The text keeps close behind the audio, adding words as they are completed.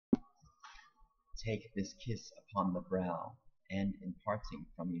take this kiss upon the brow, and in parting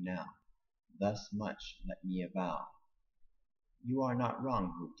from you now, thus much let me avow. You are not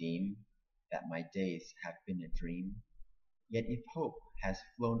wrong who deem that my days have been a dream. Yet if hope has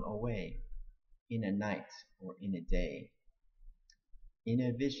flown away in a night or in a day, in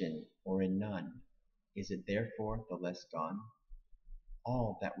a vision or in none, is it therefore the less gone?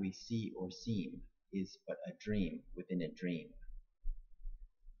 All that we see or seem is but a dream within a dream.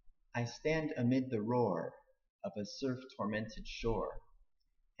 I stand amid the roar of a surf-tormented shore,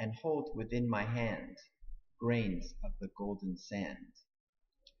 and hold within my hand grains of the golden sand.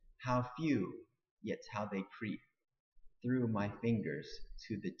 How few, yet how they creep through my fingers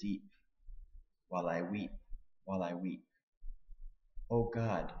to the deep, while I weep, while I weep. O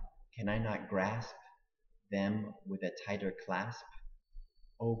God, can I not grasp them with a tighter clasp?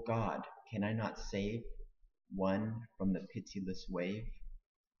 O God, can I not save one from the pitiless wave?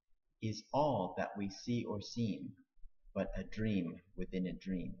 Is all that we see or seem but a dream within a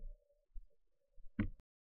dream?